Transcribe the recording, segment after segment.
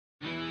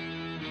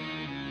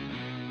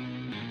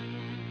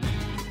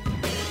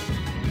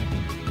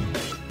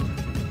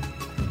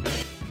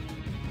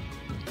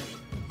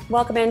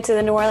Welcome into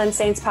the New Orleans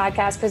Saints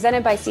podcast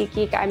presented by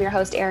SeatGeek. I'm your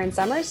host, Erin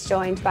Summers,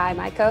 joined by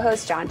my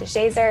co-host, John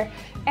DeShazer.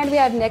 And we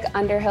have Nick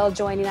Underhill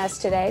joining us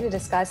today to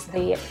discuss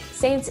the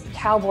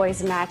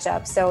Saints-Cowboys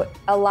matchup. So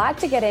a lot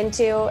to get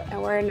into,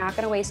 and we're not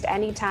going to waste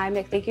any time.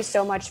 Nick, thank you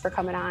so much for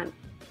coming on.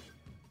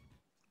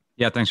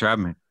 Yeah, thanks for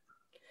having me.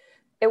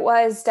 It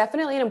was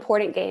definitely an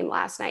important game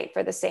last night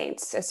for the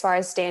Saints as far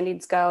as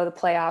standings go, the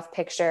playoff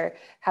picture.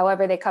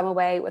 However, they come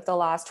away with the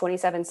loss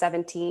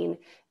 27-17.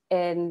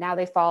 And now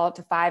they fall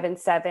to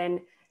 5-7.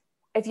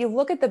 If you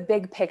look at the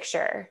big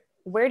picture,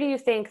 where do you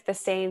think the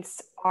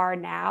Saints are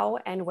now,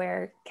 and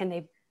where can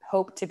they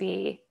hope to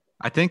be?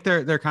 I think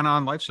they're kind of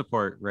on life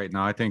support right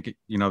now. I think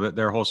that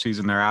their whole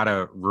season they're out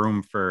of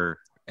room for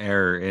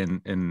error,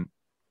 and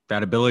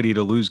that ability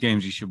to lose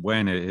games you should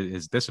win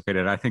is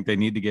dissipated. I think they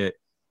need to get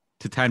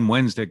to 10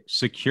 wins to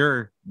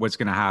secure what's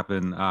going to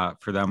happen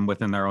for them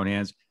within their own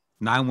hands.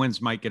 9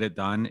 wins might get it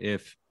done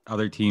if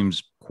other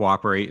teams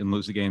cooperate and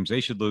lose the games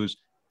they should lose.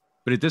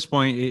 But at this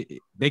point,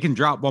 they can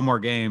drop one more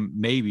game,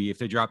 maybe. If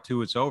they drop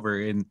 2, it's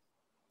over. And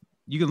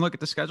you can look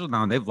at the schedule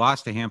now. They've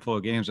lost a handful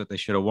of games that they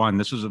should have won.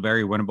 This was a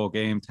very winnable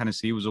game.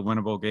 Tennessee was a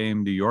winnable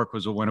game. New York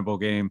was a winnable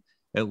game.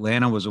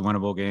 Atlanta was a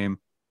winnable game.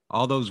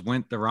 All those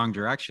went the wrong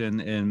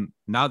direction. And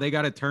now they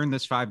got to turn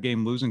this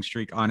 5-game losing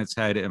streak on its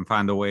head and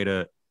find a way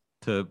to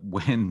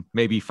win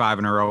maybe 5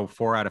 in a row,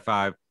 4 out of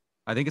 5.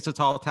 I think it's a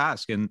tall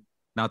task. And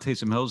now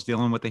Taysom Hill's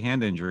dealing with the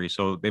hand injury.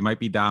 So they might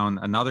be down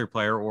another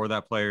player, or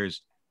that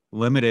player's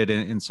limited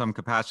in some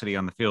capacity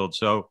on the field.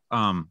 So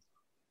I'd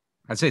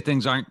say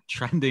things aren't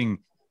trending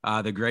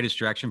the greatest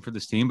direction for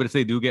this team, but if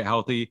they do get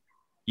healthy,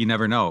 you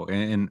never know.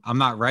 And I'm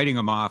not writing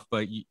them off,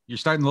 but you're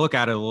starting to look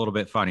at it a little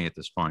bit funny at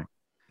this point.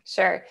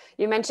 Sure.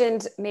 You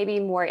mentioned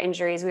maybe more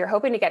injuries. We were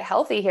hoping to get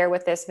healthy here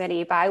with this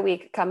mini bye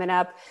week coming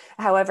up.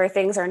 However,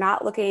 things are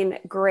not looking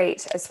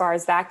great as far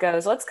as that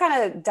goes. Let's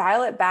kind of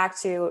dial it back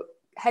to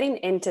heading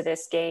into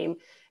this game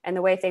and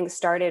the way things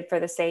started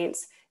for the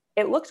Saints.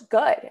 It looked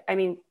good. I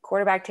mean,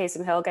 quarterback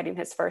Taysom Hill getting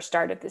his first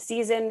start of the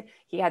season.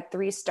 He had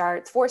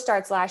 4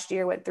 starts last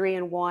year, went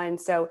 3-1.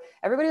 So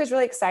everybody was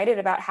really excited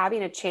about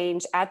having a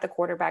change at the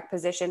quarterback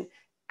position.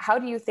 How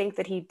do you think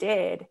that he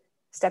did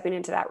stepping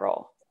into that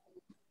role?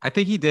 I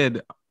think he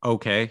did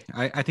okay.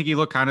 I think he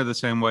looked kind of the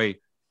same way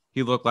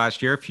he looked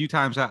last year. A few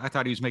times I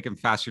thought he was making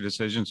faster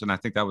decisions, and I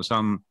think that was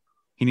something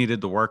he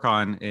needed to work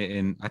on.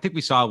 And I think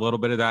we saw a little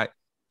bit of that.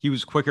 He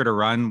was quicker to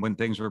run when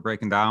things were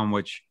breaking down,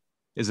 which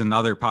is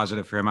another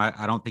positive for him.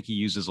 I don't think he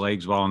used his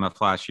legs well enough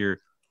last year.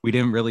 We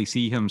didn't really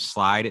see him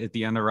slide at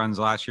the end of runs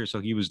last year, so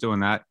he was doing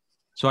that.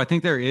 So I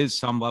think there is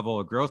some level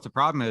of growth. The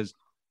problem is,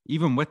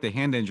 even with the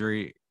hand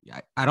injury,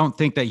 I don't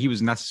think that he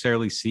was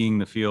necessarily seeing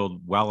the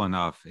field well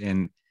enough.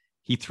 And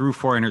he threw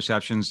 4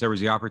 interceptions. There was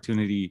the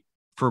opportunity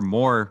for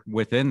more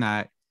within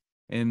that.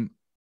 And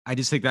I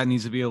just think that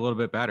needs to be a little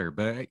bit better.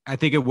 But I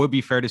think it would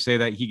be fair to say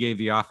that he gave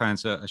the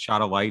offense a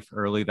shot of life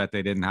early that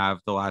they didn't have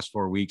the last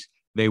 4 weeks.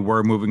 They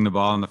were moving the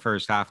ball in the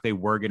first half. They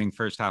were getting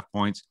first half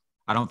points.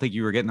 I don't think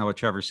you were getting that with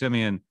Trevor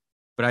Siemian,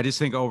 but I just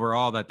think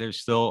overall that there's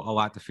still a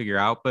lot to figure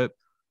out. But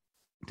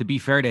to be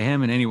fair to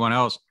him and anyone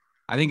else,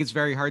 I think it's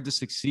very hard to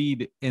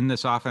succeed in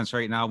this offense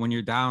right now when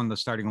you're down the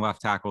starting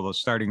left tackle, the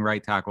starting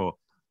right tackle,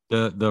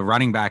 the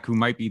running back who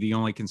might be the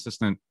only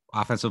consistent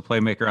offensive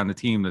playmaker on the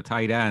team, the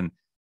tight end,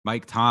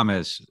 Mike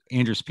Thomas,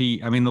 Andrews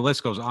Pete. I mean, the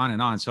list goes on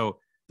and on. So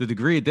the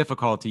degree of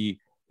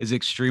difficulty is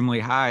extremely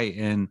high,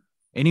 and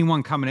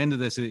anyone coming into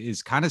this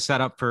is kind of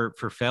set up for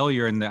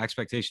failure, and the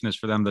expectation is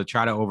for them to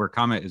try to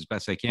overcome it as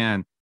best they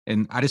can.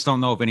 And I just don't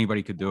know if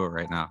anybody could do it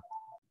right now.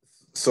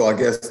 So I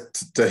guess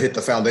to hit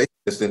the foundation,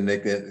 then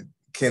Nick,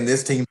 can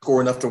this team score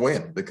enough to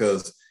win?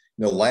 Because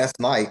last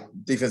night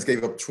defense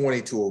gave up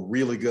 20 to a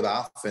really good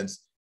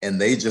offense,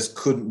 and they just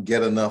couldn't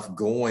get enough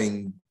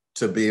going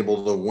to be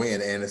able to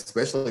win. And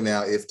especially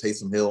now, if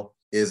Taysom Hill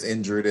is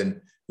injured and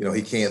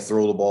he can't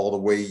throw the ball the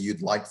way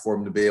you'd like for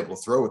him to be able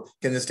to throw it,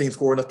 can this team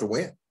score enough to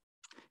win?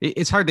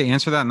 It's hard to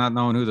answer that, not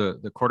knowing who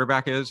the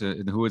quarterback is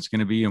and who it's going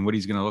to be and what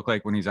he's going to look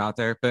like when he's out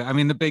there. But I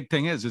mean, the big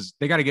thing is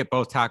they got to get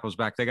both tackles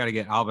back. They got to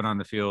get Alvin on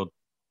the field.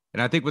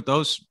 And I think with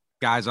those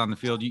guys on the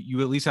field,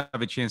 you at least have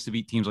a chance to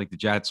beat teams like the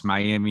Jets,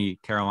 Miami,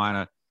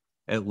 Carolina,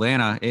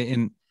 Atlanta.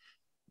 And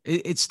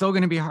it's still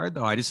going to be hard,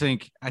 though. I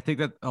think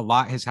that a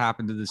lot has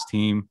happened to this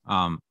team.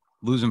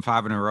 Losing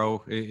 5 in a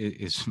row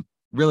is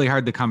really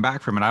hard to come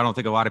back from it. I don't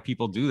think a lot of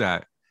people do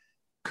that.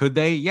 Could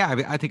they? Yeah, I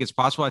mean, I think it's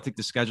possible. I think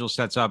the schedule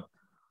sets up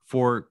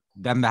for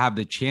them to have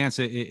the chance.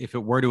 If it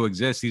were to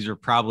exist, these are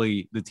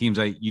probably the teams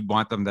that you'd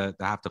want them to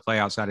have to play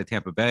outside of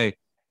Tampa Bay.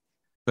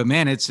 But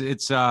man, it's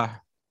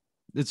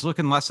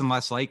looking less and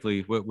less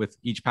likely with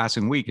each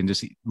passing week, and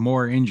just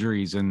more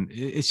injuries. And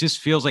it just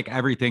feels like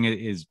everything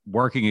is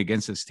working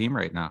against this team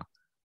right now.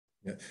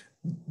 Yeah.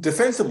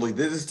 Defensively,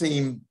 this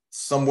team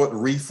somewhat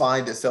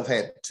refined itself,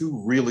 had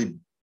 2 really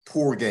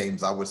poor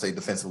games, I would say,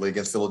 defensively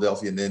against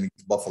Philadelphia and then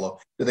Buffalo.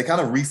 They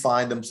kind of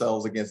refined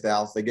themselves against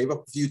Dallas. They gave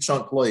up a few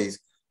chunk plays,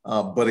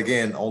 but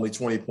again, only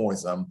 20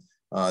 points.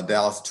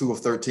 Dallas 2 of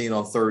 13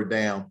 on third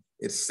down.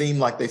 It seemed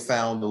like they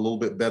found a little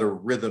bit better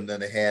rhythm than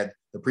they had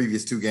the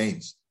previous 2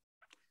 games.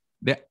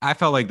 I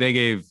felt like they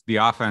gave the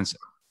offense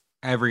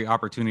every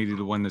opportunity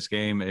to win this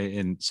game.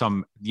 And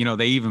some,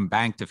 they even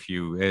banked a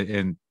few,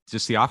 and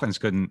just the offense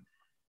couldn't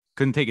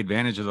take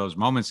advantage of those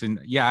moments. And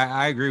yeah,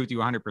 I agree with you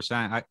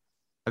 100%.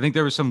 I think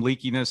there was some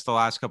leakiness the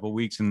last couple of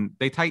weeks, and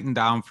they tightened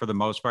down for the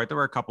most part. There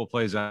were a couple of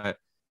plays that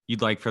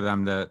you'd like for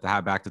them to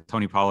have back, to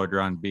Tony Pollard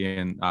run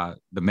being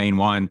the main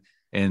one,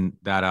 and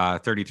that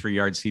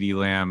 33-yard CeeDee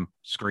Lamb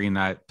screen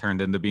that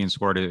turned into being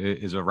scored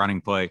is a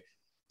running play.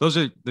 Those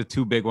are the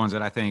two big ones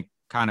that I think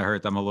kind of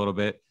hurt them a little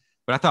bit.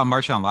 But I thought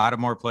Marshawn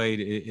Lattimore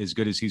played as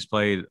good as he's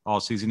played all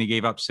season. He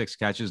gave up 6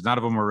 catches. None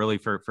of them were really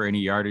for any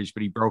yardage,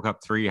 but he broke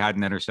up 3, had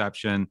an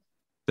interception.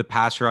 The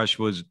pass rush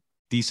was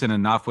decent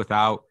enough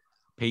without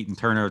Peyton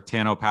Turner,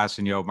 Tano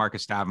Passanio,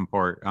 Marcus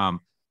Davenport.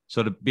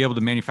 So to be able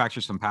to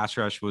manufacture some pass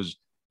rush was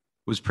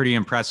pretty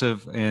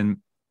impressive. And,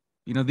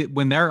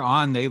 when they're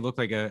on, they look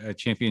like a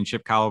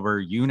championship caliber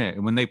unit.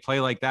 And when they play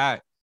like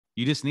that,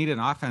 you just need an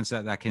offense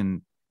that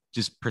can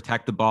just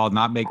protect the ball,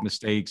 not make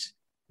mistakes,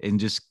 and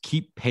just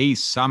keep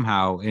pace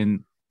somehow.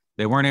 And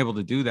they weren't able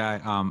to do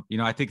that.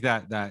 I think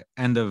that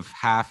end of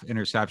half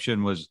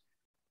interception was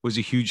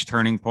a huge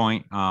turning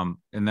point. And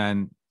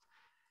then,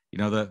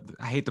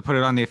 I hate to put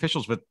it on the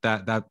officials, but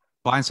that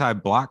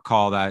blindside block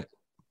call that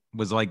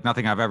was like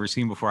nothing I've ever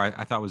seen before,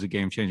 I thought was a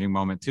game-changing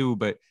moment too.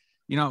 But,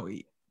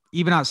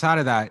 even outside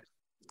of that,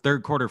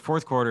 third quarter,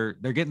 fourth quarter,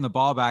 they're getting the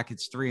ball back.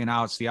 It's 3 and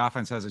outs. The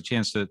offense has a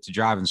chance to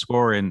drive and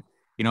score. And,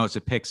 it's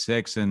a pick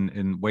 6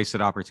 and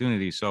wasted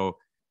opportunity. So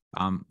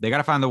they got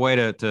to find a way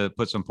to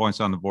put some points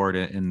on the board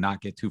and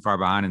not get too far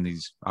behind in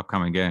these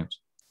upcoming games.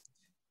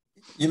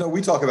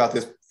 We talk about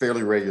this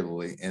fairly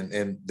regularly,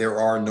 and there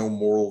are no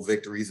moral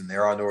victories and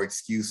there are no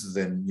excuses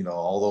and,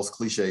 all those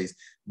cliches.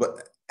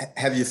 But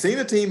have you seen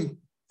a team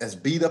as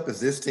beat up as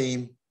this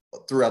team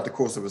throughout the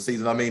course of a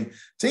season? I mean,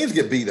 teams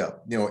get beat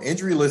up.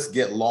 Injury lists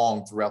get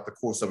long throughout the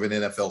course of an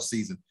NFL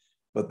season.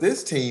 But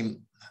this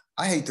team,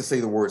 I hate to say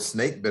the word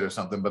snake bit or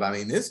something, but I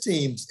mean, this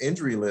team's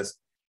injury list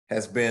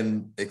has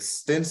been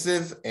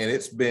extensive, and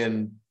it's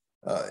been,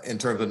 in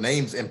terms of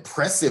names,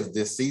 impressive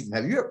this season.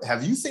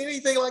 Have you seen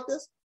anything like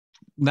this?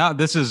 No,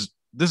 this is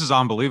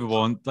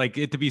unbelievable. And like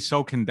it to be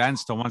so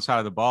condensed on one side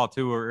of the ball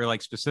too, or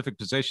like specific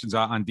positions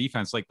on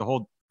defense, like the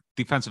whole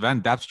defensive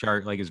end depth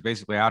chart, like is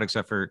basically out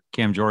except for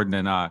Cam Jordan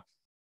and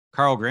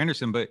Carl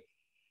Granderson. But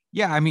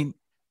yeah, I mean,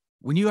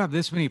 when you have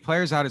this many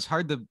players out, it's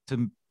hard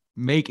to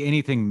make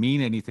anything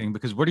mean anything,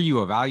 because what are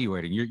you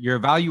evaluating? You're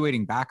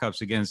evaluating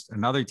backups against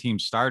another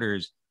team's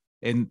starters.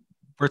 And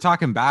we're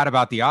talking bad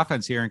about the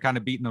offense here and kind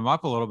of beating them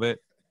up a little bit,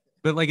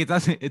 but like, it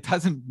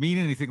doesn't mean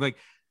anything. Like,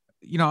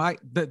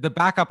 the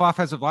backup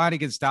offensive line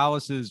against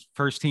Dallas's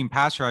first team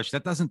pass rush,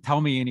 that doesn't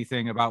tell me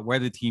anything about where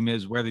the team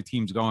is, where the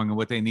team's going, and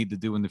what they need to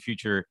do in the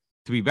future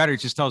to be better.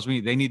 It just tells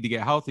me they need to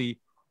get healthy.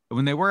 And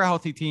when they were a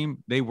healthy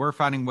team, they were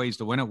finding ways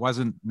to win. It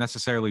wasn't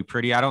necessarily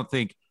pretty. I don't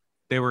think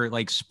they were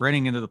like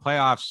sprinting into the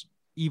playoffs,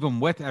 even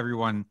with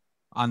everyone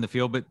on the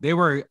field, but they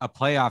were a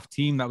playoff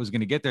team that was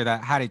going to get there,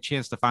 that had a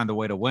chance to find a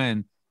way to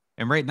win.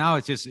 And right now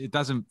it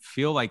doesn't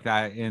feel like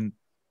that. And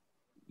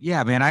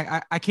yeah, man,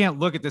 I can't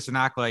look at this and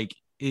act like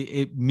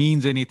it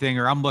means anything,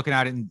 or I'm looking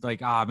at it and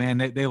like, man,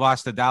 they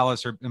lost to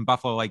Dallas or in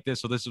Buffalo like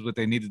this, so this is what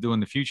they need to do in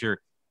the future.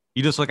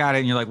 You just look at it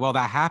and you're like, well,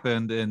 that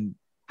happened, and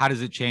how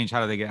does it change?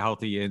 How do they get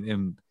healthy?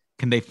 And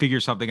can they figure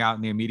something out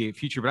in the immediate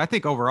future? But I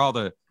think overall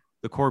the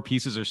core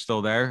pieces are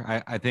still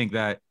there. I think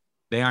that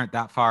they aren't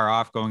that far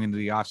off going into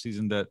the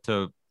offseason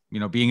to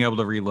being able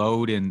to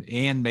reload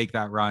and make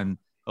that run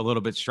a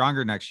little bit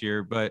stronger next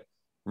year. But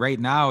right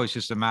now it's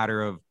just a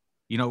matter of,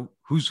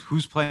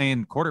 who's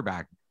playing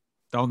quarterback.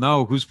 Don't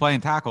know. Who's playing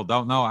tackle.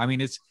 Don't know. I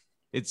mean,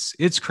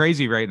 it's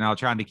crazy right now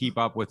trying to keep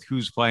up with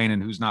who's playing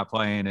and who's not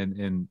playing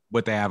and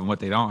what they have and what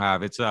they don't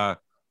have.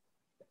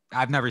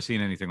 I've never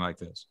seen anything like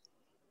this.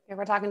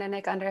 We're talking to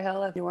Nick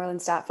Underhill of New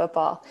Orleans Stat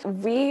Football.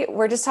 We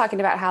were just talking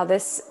about how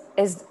this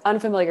is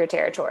unfamiliar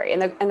territory,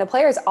 and the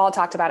players all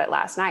talked about it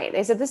last night.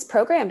 They said this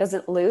program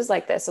doesn't lose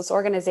like this. This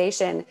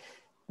organization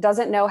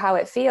doesn't know how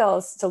it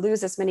feels to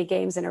lose this many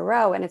games in a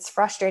row, and it's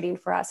frustrating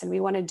for us, and we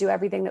want to do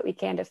everything that we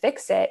can to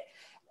fix it.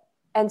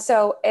 And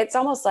so it's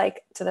almost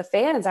like, to the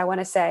fans, I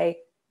want to say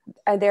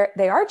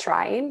they are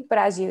trying, but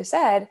as you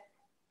said,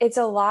 it's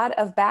a lot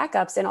of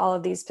backups in all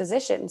of these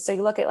positions. So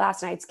you look at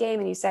last night's game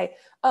and you say,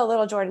 oh,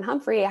 little Jordan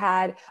Humphrey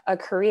had a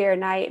career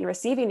night in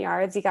receiving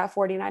yards. He got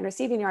 49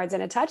 receiving yards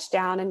and a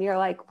touchdown. And you're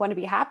like, want to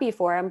be happy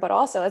for him, but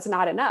also it's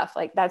not enough.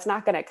 Like, that's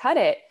not going to cut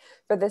it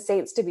for the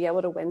Saints to be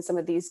able to win some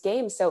of these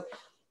games. So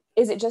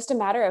is it just a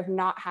matter of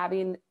not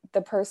having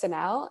the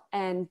personnel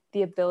and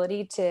the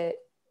ability to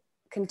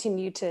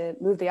continue to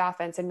move the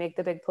offense and make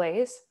the big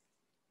plays?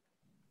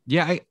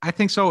 Yeah, I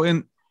think so.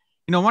 And,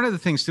 one of the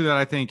things too that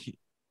I think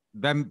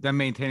them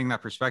maintaining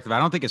that perspective, I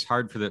don't think it's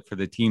hard for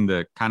the team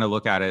to kind of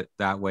look at it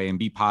that way and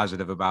be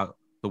positive about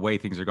the way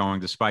things are going,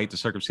 despite the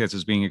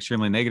circumstances being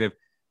extremely negative,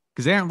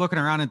 because they aren't looking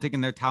around and thinking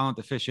their talent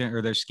deficient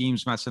or their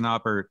schemes messing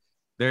up, or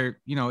they're,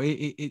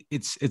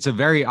 it's a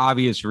very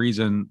obvious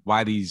reason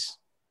why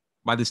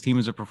this team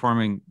isn't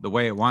performing the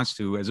way it wants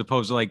to, as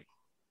opposed to like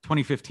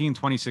 2015,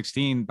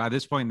 2016, by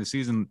this point in the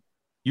season,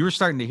 you were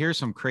starting to hear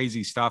some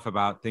crazy stuff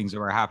about things that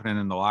were happening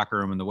in the locker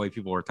room and the way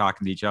people were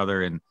talking to each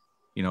other. And,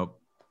 you know,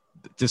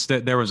 just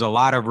that there was a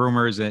lot of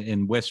rumors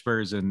and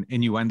whispers and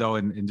innuendo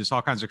and just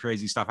all kinds of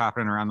crazy stuff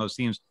happening around those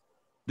teams.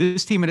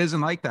 This team, it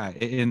isn't like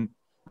that. And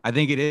I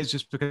think it is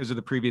just because of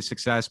the previous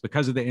success,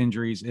 because of the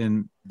injuries,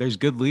 and there's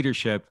good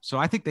leadership. So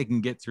I think they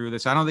can get through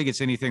this. I don't think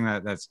it's anything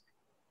that's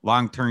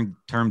long-term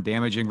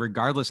damaging,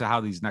 regardless of how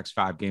these next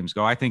 5 games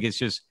go. I think it's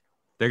just,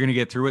 they're going to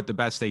get through it the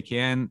best they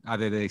can.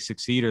 Either they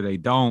succeed or they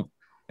don't.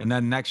 And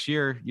then next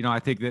year, you know, I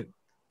think that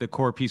the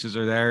core pieces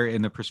are there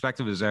and the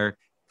perspective is there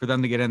for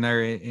them to get in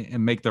there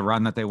and make the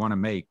run that they want to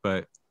make.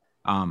 But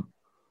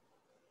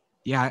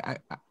yeah,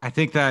 I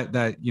think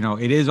that, you know,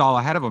 it is all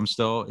ahead of them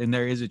still, and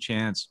there is a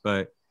chance,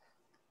 but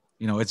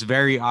you know, it's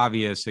very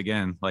obvious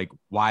again, like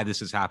why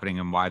this is happening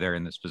and why they're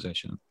in this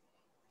position.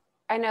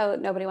 I know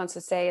nobody wants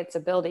to say it's a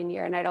building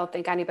year, and I don't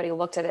think anybody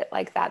looked at it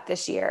like that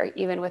this year,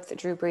 even with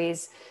Drew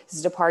Brees'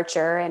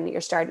 departure, and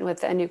you're starting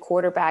with a new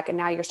quarterback, and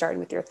now you're starting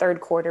with your third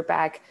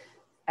quarterback.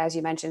 As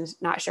you mentioned,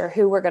 not sure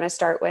who we're going to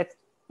start with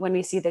when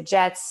we see the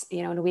Jets,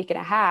 you know, in a week and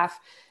a half.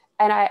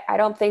 And I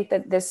don't think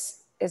that this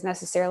is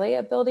necessarily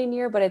a building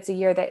year, but it's a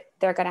year that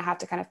they're going to have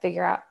to kind of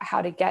figure out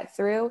how to get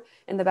through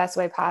in the best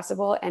way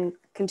possible and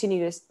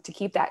continue to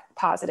keep that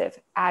positive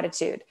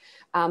attitude.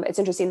 It's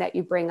interesting that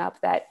you bring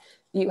up that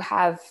you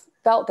have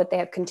felt that they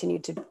have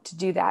continued to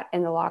do that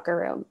in the locker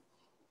room.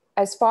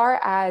 As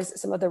far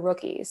as some of the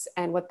rookies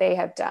and what they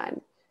have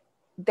done,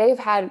 they've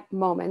had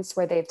moments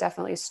where they've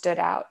definitely stood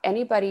out.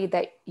 Anybody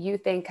that you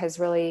think has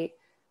really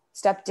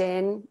stepped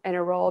in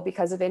a role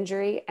because of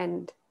injury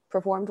and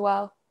performed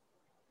well?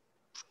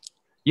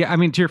 Yeah, I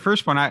mean, to your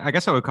first point, I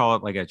guess I would call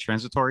it like a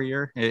transitory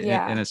year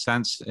in a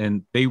sense.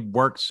 And they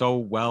worked so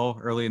well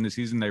early in the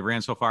season. They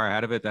ran so far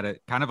ahead of it that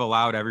it kind of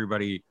allowed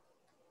everybody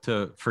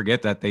to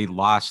forget that they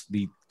lost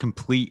the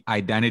complete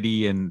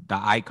identity and the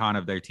icon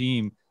of their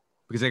team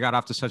because they got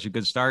off to such a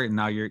good start. And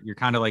now you're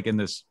kind of like in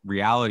this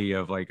reality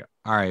of like,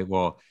 all right,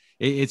 well,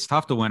 it's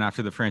tough to win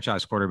after the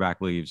franchise quarterback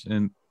leaves.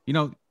 And, you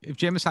know, if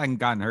Jameis hadn't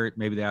gotten hurt,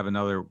 maybe they have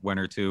another win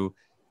or two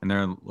and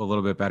they're in a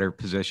little bit better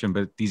position.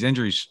 But these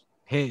injuries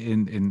hit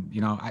and you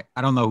know,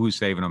 I don't know who's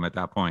saving them at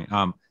that point.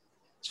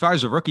 As far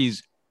as the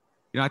rookies,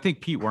 you know, I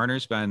think Pete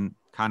Werner's been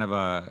kind of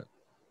a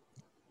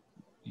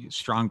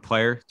strong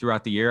player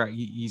throughout the year.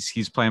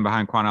 He's playing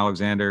behind Quan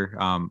Alexander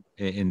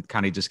and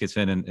kind of just gets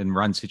in and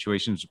run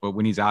situations. But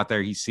when he's out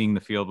there, he's seeing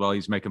the field well,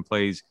 he's making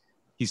plays,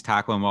 he's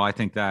tackling well. I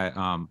think that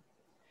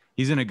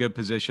he's in a good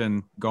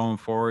position going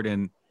forward.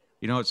 And,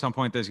 you know, at some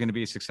point there's going to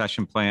be a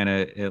succession plan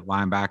at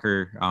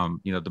linebacker.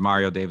 You know,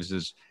 Demario Davis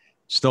is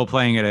still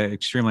playing at an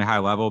extremely high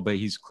level, but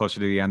he's closer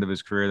to the end of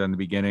his career than the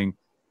beginning.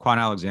 Quan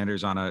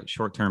Alexander's on a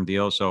short-term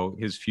deal, so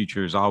his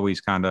future is always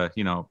kind of,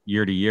 you know,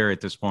 year to year at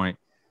this point.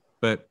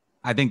 But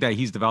I think that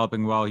he's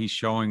developing well. He's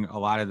showing a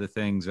lot of the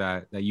things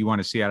that you want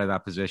to see out of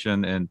that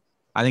position. And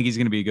I think he's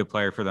going to be a good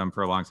player for them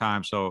for a long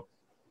time. So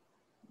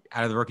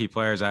out of the rookie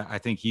players, I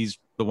think he's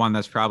the one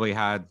that's probably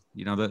had,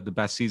 you know, the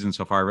best season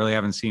so far. I really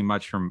haven't seen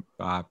much from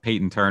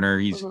Peyton Turner.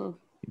 He's,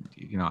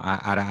 you know,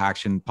 out of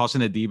action.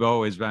 Paulson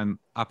Adebo has been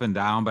up and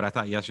down, but I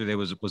thought yesterday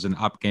was an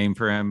up game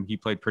for him. He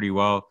played pretty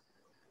well.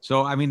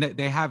 So, I mean,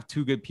 they have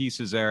two good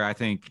pieces there, I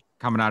think,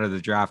 coming out of the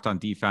draft on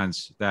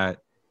defense that,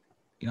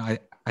 you know,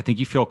 I think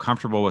you feel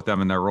comfortable with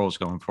them in their roles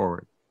going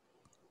forward.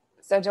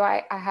 So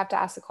I have to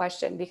ask the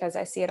question because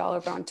I see it all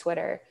over on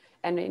Twitter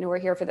and, you know, we're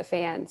here for the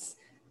fans.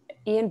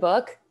 Ian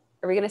Book,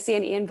 are we going to see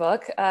an Ian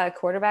Book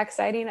quarterback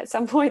sighting at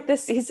some point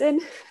this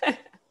season?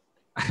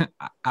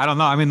 I don't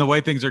know. I mean, the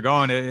way things are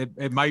going,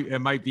 it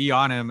might be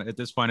on him at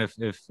this point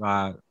if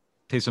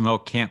Taysom Hill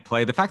can't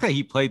play. The fact that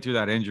he played through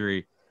that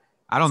injury,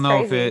 I don't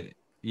know crazy.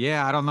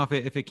 I don't know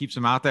if it keeps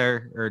him out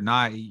there or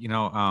not. You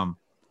know,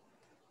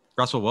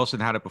 Russell Wilson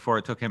had it before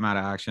it took him out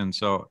of action.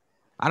 So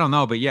I don't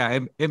know, but yeah,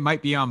 it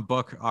might be on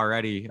Book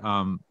already.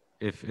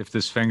 If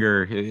this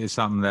finger is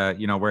something that,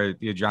 you know, where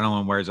the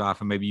adrenaline wears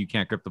off and maybe you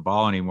can't grip the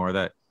ball anymore,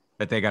 that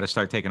they got to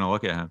start taking a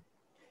look at him.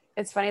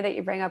 It's funny that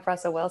you bring up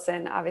Russell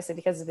Wilson, obviously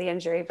because of the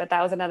injury, but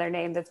that was another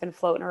name that's been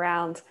floating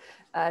around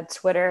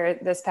Twitter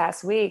this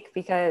past week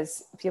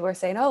because people are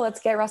saying, oh, let's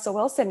get Russell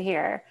Wilson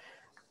here.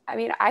 I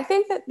mean, I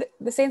think that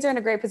the Saints are in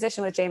a great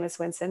position with Jameis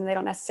Winston. They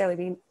don't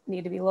necessarily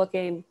need to be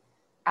looking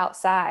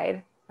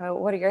outside.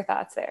 What are your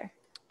thoughts there?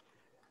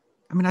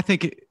 I mean, I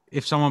think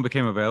if someone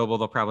became available,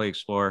 they'll probably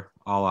explore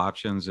all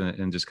options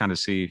and just kind of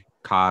see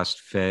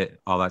cost, fit,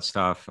 all that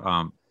stuff.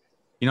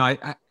 You know,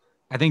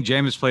 I think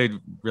Jameis played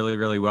really,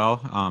 really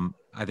well.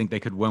 I think they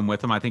could win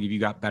with him. I think if you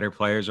got better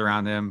players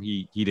around him,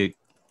 he'd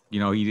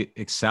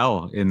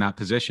excel in that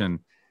position.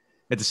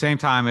 At the same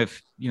time,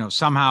 if, you know,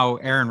 somehow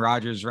Aaron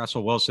Rodgers,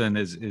 Russell Wilson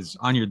is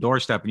on your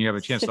doorstep and you have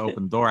a chance to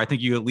open the door, I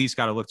think you at least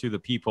got to look through the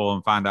people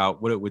and find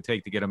out what it would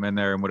take to get them in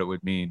there and what it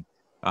would mean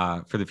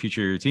for the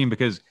future of your team.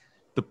 Because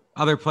the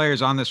other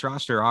players on this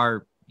roster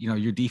are, you know,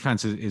 your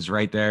defense is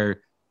right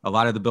there. A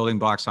lot of the building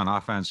blocks on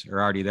offense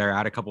are already there.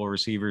 Add a couple of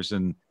receivers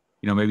and,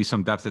 you know, maybe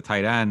some depth at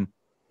tight end.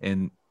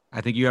 And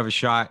I think you have a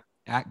shot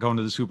at going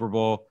to the Super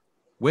Bowl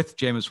with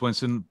Jameis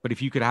Winston. But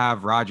if you could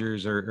have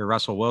Rodgers or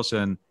Russell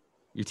Wilson,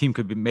 your team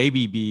could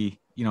maybe be,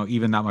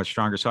 even that much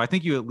stronger. So I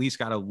think you at least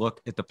got to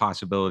look at the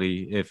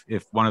possibility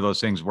if one of those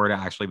things were to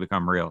actually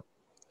become real.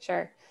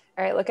 Sure.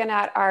 All right. Looking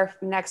at our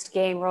next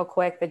game real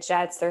quick, the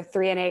Jets, they're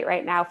 3-8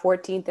 right now,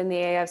 14th in the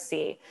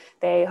AFC.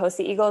 They host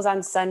the Eagles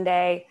on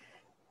Sunday.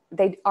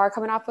 They are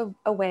coming off of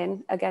a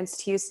win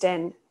against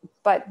Houston,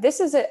 but this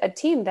is a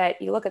team that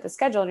you look at the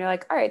schedule and you're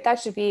like, all right, that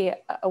should be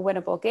a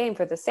winnable game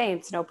for the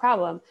Saints. No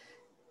problem.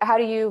 How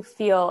do you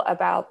feel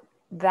about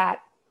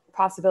that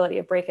possibility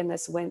of breaking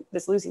this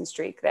losing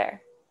streak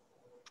there?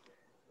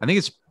 I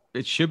think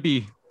it should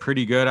be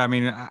pretty good. I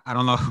mean, I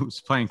don't know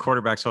who's playing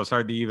quarterback, so it's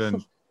hard to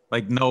even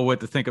know what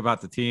to think about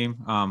the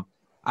team.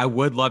 I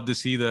would love to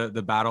see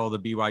the battle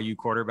of the BYU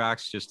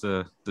quarterbacks just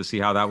to see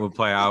how that would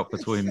play out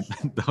between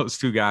those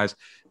two guys.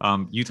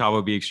 Utah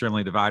would be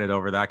extremely divided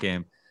over that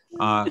game.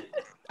 I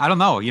don't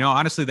know.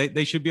 Honestly,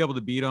 they should be able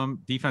to beat them.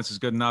 Defense is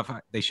good enough.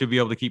 They should be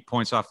able to keep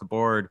points off the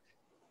board.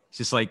 It's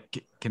just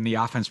like, can the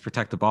offense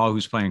protect the ball?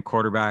 Who's playing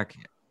quarterback?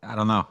 I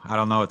don't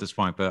know at this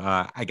point. But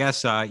I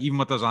guess even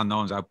with those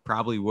unknowns, I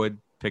probably would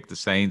pick the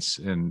Saints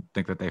and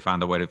think that they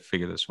found a way to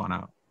figure this one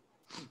out.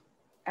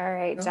 All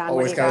right, John.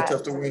 Always kind of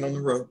tough to win on the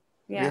road.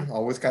 Yeah.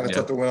 Always kind of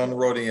tough to win on the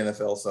road in the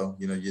NFL. So,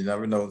 you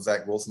never know.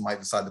 Zach Wilson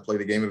might decide to play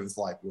the game of his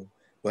life.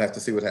 We'll have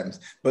to see what happens.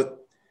 But,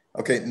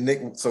 okay,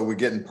 Nick, so we're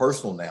getting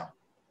personal now.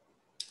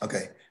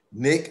 Okay,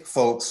 Nick,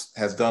 folks,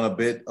 has done a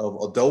bit of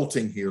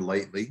adulting here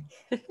lately,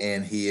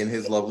 and he and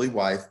his lovely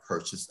wife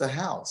purchased a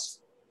house.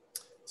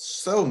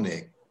 So,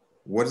 Nick,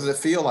 what does it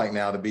feel like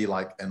now to be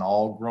like an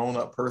all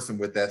grown-up person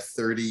with that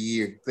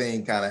 30-year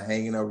thing kind of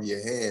hanging over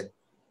your head,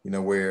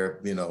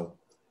 where,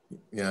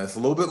 it's a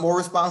little bit more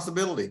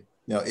responsibility.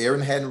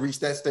 Erin hadn't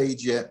reached that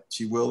stage yet.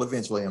 She will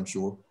eventually, I'm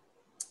sure.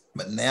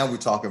 But now we're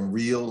talking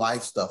real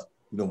life stuff,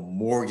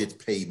 mortgage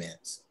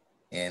payments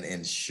and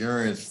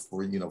insurance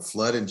for,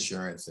 flood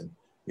insurance. And,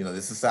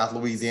 this is South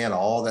Louisiana,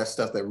 all that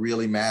stuff that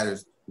really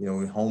matters,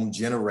 home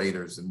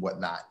generators and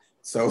whatnot.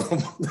 So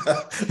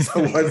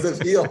what does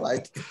it feel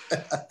like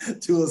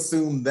to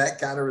assume that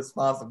kind of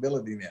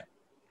responsibility now?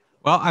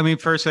 Well, I mean,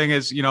 first thing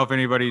is, if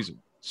anybody's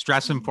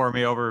stressing for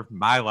me over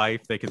my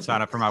life, they can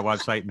sign up for my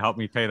website and help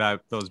me pay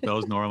those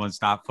bills. New Orleans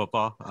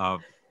Football,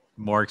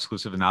 more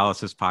exclusive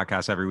analysis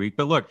podcasts every week.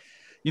 But look,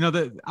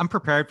 I'm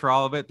prepared for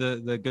all of it.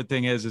 The good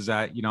thing is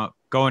that,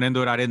 going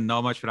into it, I didn't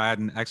know much, but I had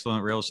an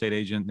excellent real estate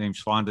agent named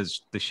Schwanda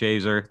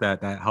DeShazer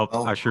that helped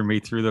usher me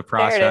through the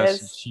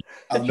process.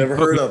 I've never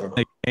heard of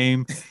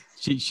her.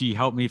 She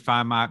helped me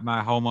find my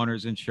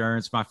homeowner's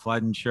insurance, my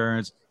flood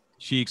insurance.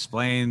 She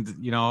explained,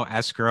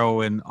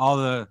 escrow and all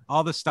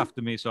the stuff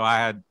to me. So I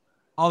had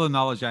all the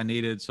knowledge I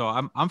needed. So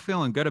I'm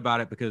feeling good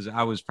about it because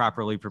I was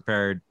properly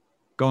prepared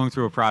going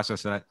through a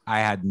process that I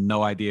had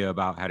no idea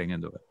about heading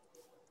into it.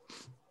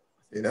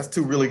 Yeah, that's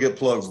two really good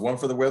plugs. One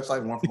for the website,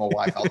 and one for my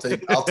wife. I'll take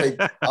that all day.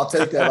 I'll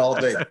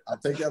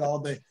take that all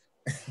day.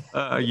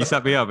 You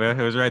set me up, man.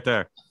 It was right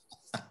there.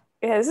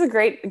 Yeah, this is a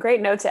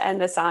great note to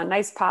end this on.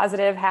 Nice,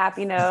 positive,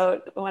 happy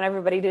note. I want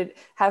everybody to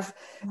have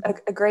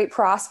a great,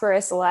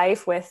 prosperous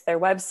life with their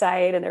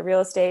website and their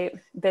real estate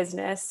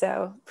business.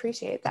 So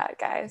appreciate that,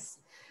 guys.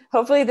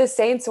 Hopefully the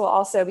Saints will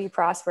also be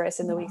prosperous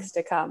in the weeks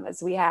to come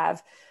as we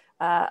have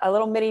a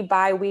little mini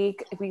bye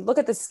week. If we look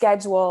at the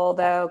schedule,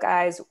 though,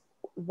 guys,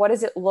 what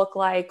does it look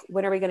like?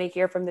 When are we going to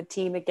hear from the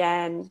team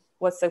again?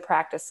 What's the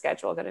practice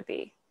schedule going to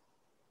be?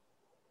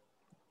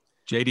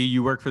 JD,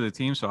 you work for the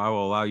team, so I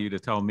will allow you to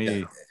tell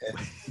me.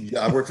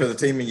 Yeah, I work for the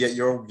team, and yet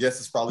your guess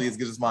is probably as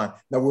good as mine.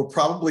 Now, we'll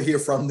probably hear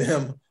from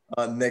them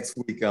next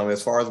week.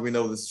 As far as we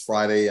know, this is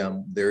Friday.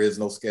 There is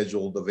no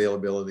scheduled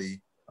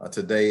availability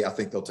today. I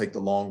think they'll take the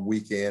long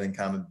weekend and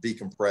kind of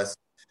decompress.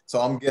 So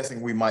I'm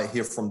guessing we might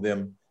hear from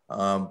them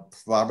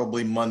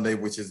probably Monday,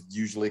 which is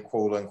usually,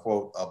 quote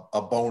unquote,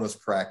 a bonus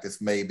practice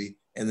maybe.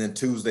 And then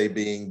Tuesday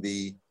being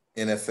the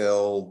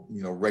NFL,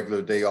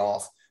 regular day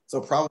off. So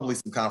probably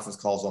some conference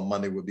calls on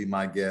Monday would be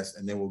my guess.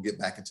 And then we'll get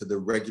back into the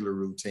regular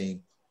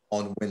routine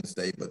on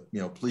Wednesday. But,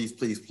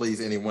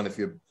 please, anyone, if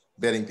you're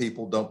betting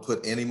people, don't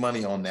put any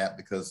money on that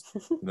because,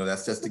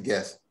 that's just a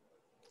guess.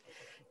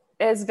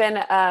 It's been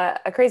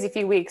a crazy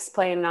few weeks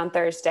playing on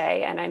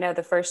Thursday. And I know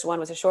the first one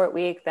was a short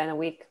week, then a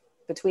week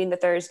between the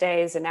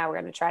Thursdays. And now we're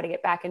going to try to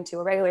get back into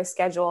a regular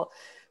schedule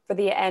for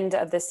the end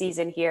of the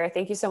season here.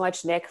 Thank you so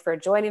much, Nick, for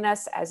joining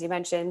us. As you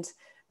mentioned,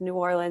 New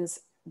Orleans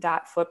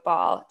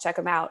Football. Check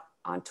them out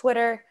on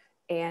Twitter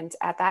and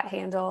at that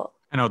handle.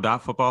 I know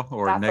 .football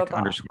or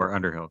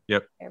Nick_Underhill.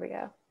 Yep. There we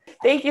go.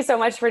 Thank you so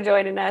much for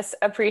joining us.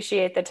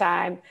 Appreciate the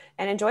time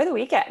and enjoy the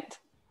weekend.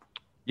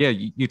 Yeah,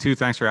 you too.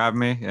 Thanks for having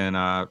me. And,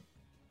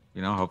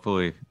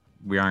 hopefully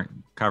we aren't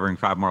covering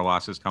 5 more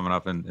losses coming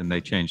up and they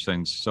change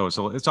things. So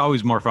it's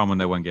always more fun when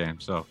they win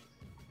games. So.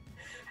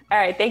 All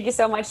right. Thank you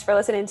so much for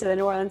listening to the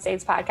New Orleans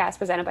Saints podcast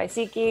presented by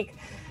SeatGeek.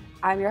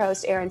 I'm your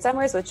host, Erin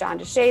Summers, with John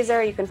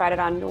DeShazer. You can find it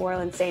on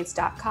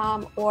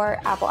NewOrleansSaints.com or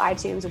Apple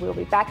iTunes. We'll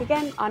be back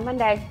again on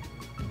Monday.